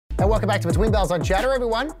And welcome back to Between Bells on Cheddar,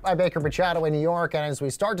 everyone. I'm Baker Machado in New York, and as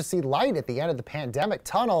we start to see light at the end of the pandemic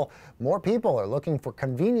tunnel, more people are looking for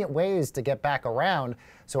convenient ways to get back around.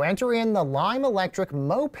 So enter in the Lime electric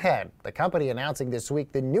moped, the company announcing this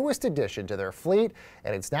week the newest addition to their fleet,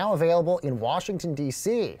 and it's now available in Washington,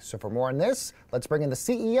 D.C. So for more on this, let's bring in the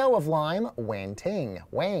CEO of Lime, Wayne Ting.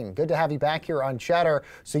 Wayne, good to have you back here on Cheddar.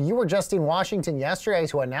 So you were just in Washington yesterday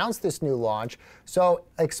to announce this new launch. So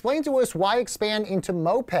explain to us why expand into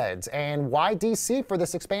mopeds and why D.C. for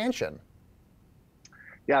this expansion?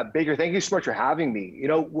 Yeah, Baker, thank you so much for having me. You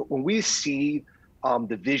know, when we see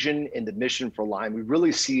the vision and the mission for Lime, we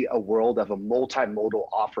really see a world of a multimodal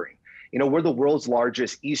offering. You know, we're the world's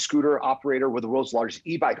largest e-scooter operator. We're the world's largest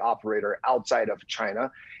e-bike operator outside of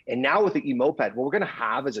China. And now with the E-Moped, what we're going to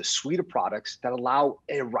have is a suite of products that allow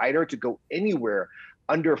a rider to go anywhere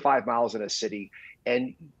under 5 miles in a city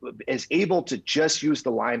and is able to just use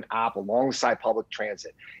the Lime app alongside public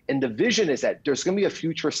transit. And the vision is that there's going to be a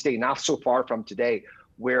future state not so far from today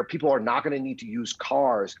where people are not going to need to use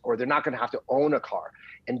cars, or they're not going to have to own a car.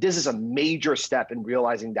 And this is a major step in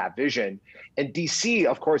realizing that vision. And DC,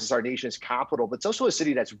 of course, is our nation's capital, but it's also a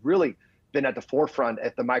city that's really been at the forefront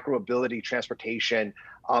at the micromobility transportation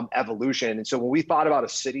evolution. And so when we thought about a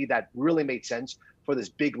city that really made sense for this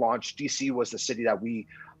big launch, DC was the city that we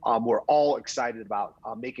were all excited about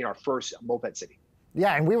making our first moped city.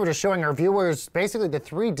 Yeah, and we were just showing our viewers basically the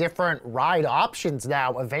 3 different ride options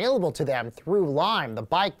now available to them through Lime: the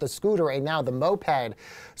bike, the scooter, and now the moped.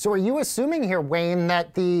 So are you assuming here, Wayne,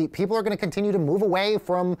 that the people are going to continue to move away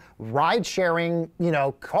from ride-sharing,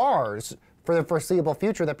 cars for the foreseeable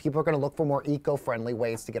future, that people are going to look for more eco-friendly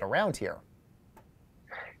ways to get around here?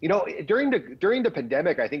 You know, during the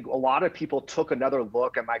pandemic, I think a lot of people took another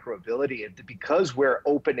look at micromobility, and because we're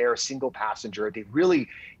open air single passenger, they really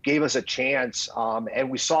gave us a chance, and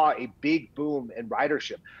we saw a big boom in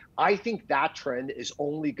ridership. I think that trend is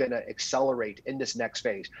only going to accelerate in this next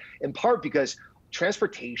phase, in part because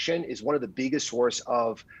transportation is one of the biggest source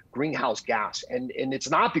of greenhouse gas. And it's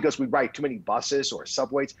not because we ride too many buses or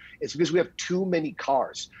subways, it's because we have too many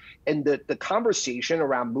cars. And the conversation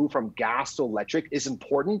around move from gas to electric is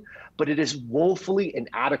important, but it is woefully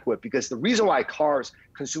inadequate, because the reason why cars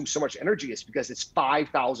consume so much energy is because it's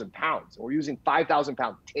 5,000 pounds. We're using 5,000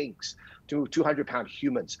 pound tanks to 200 pound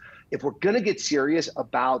humans. If we're gonna get serious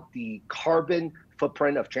about the carbon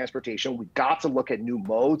footprint of transportation, we got to look at new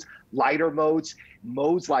modes, lighter modes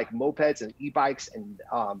like mopeds and e-bikes and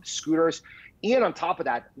scooters. And on top of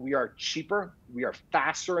that, we are cheaper, we are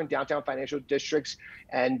faster in downtown financial districts,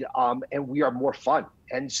 and we are more fun.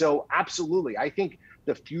 And so absolutely, I think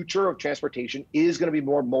the future of transportation is going to be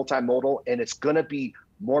more multimodal, and it's going to be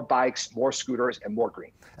more bikes, more scooters, and more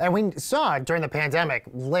green. And we saw during the pandemic,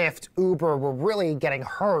 Lyft, Uber were really getting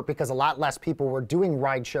hurt because a lot less people were doing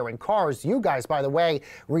ride-sharing cars. You guys, by the way,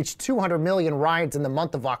 reached 200 million rides in the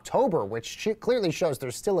month of October, which clearly shows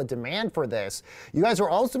there's still a demand for this. You guys are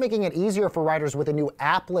also making it easier for riders with a new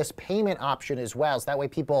app-less payment option as well, so that way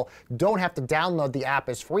people don't have to download the app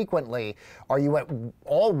as frequently. Are you at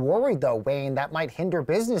all worried, though, Wayne, that might hinder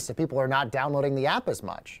business if people are not downloading the app as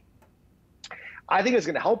much? I think it's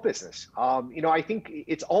going to help business. I think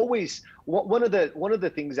it's always one of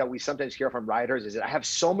the things that we sometimes hear from riders is that I have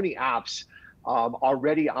so many apps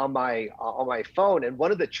already on my phone, and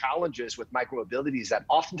one of the challenges with micromobility is that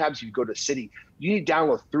oftentimes if you go to a city, you need to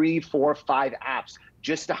download 3, 4, 5 apps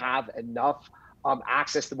just to have enough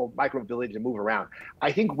access to micromobility to move around.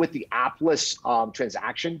 I think with the appless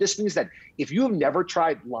transaction, this means that if you have never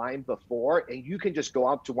tried Lime before, and you can just go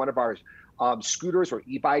up to one of our scooters or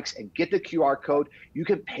e-bikes and get the QR code, you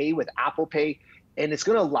can pay with Apple Pay, and it's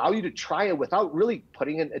going to allow you to try it without really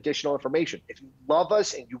putting in additional information. If you love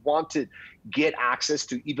us and you want to get access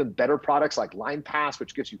to even better products like Lime Pass,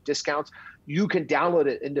 which gives you discounts, you can download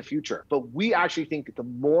it in the future. But we actually think the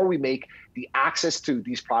more we make the access to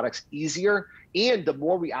these products easier, and the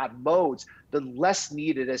more we add modes, the less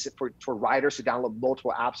need it is for riders to download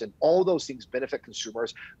multiple apps, and all those things benefit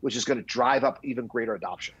consumers, which is going to drive up even greater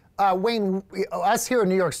adoption. Wayne, us here in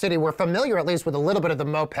New York City, we're familiar at least with a little bit of the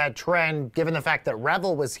moped trend, given the fact that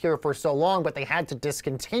Revel was here for so long, but they had to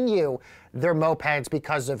discontinue their mopeds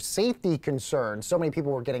because of safety concerns. So many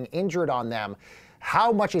people were getting injured on them.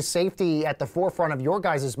 How much is safety at the forefront of your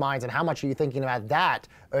guys' minds, and how much are you thinking about that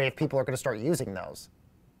if people are going to start using those?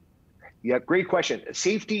 Yeah, great question.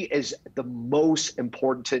 Safety is the most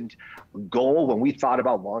important goal when we thought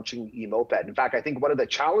about launching E-Moped. In fact, I think one of the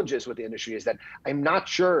challenges with the industry is that I'm not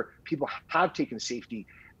sure people have taken safety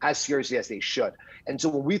as seriously as they should. And so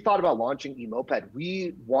when we thought about launching E-Moped,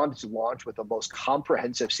 we wanted to launch with the most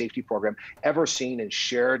comprehensive safety program ever seen in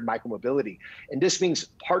shared micromobility. And this means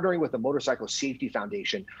partnering with the Motorcycle Safety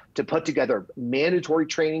Foundation to put together mandatory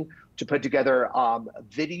training, to put together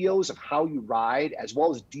videos of how you ride, as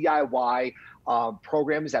well as DIY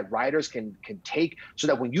programs that riders can take, so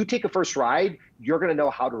that when you take a first ride, you're going to know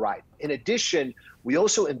how to ride. In addition, we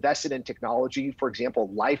also invested in technology, for example,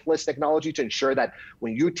 lifeless technology, to ensure that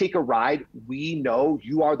when you take a ride, we know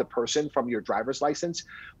you are the person from your driver's license.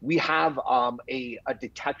 We have a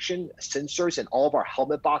detection sensors in all of our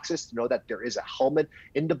helmet boxes to know that there is a helmet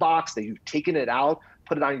in the box, that you've taken it out,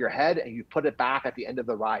 put it on your head, and you put it back at the end of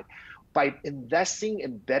the ride. By investing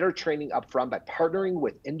in better training upfront, by partnering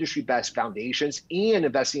with industry best foundations and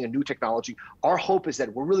investing in new technology, our hope is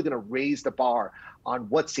that we're really going to raise the bar on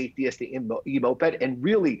what safety is to E-Moped and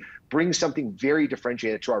really bring something very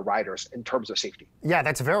differentiated to our riders in terms of safety. Yeah,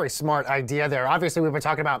 that's a very smart idea there. Obviously, we've been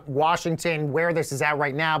talking about Washington, where this is at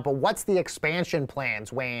right now, but what's the expansion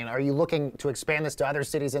plans, Wayne? Are you looking to expand this to other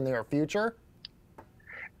cities in the near future?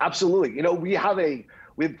 Absolutely.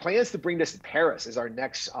 We have plans to bring this to Paris as our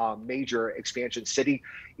next major expansion city.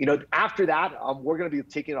 After that, we're going to be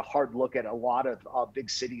taking a hard look at a lot of big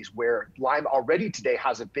cities where Lime already today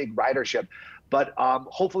has a big ridership, but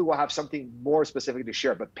hopefully we'll have something more specific to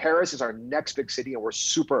share. But Paris is our next big city, and we're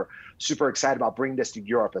super, super excited about bringing this to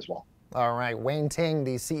Europe as well. All right, Wayne Ting,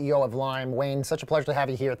 the CEO of Lime. Wayne, such a pleasure to have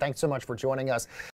you here. Thanks so much for joining us.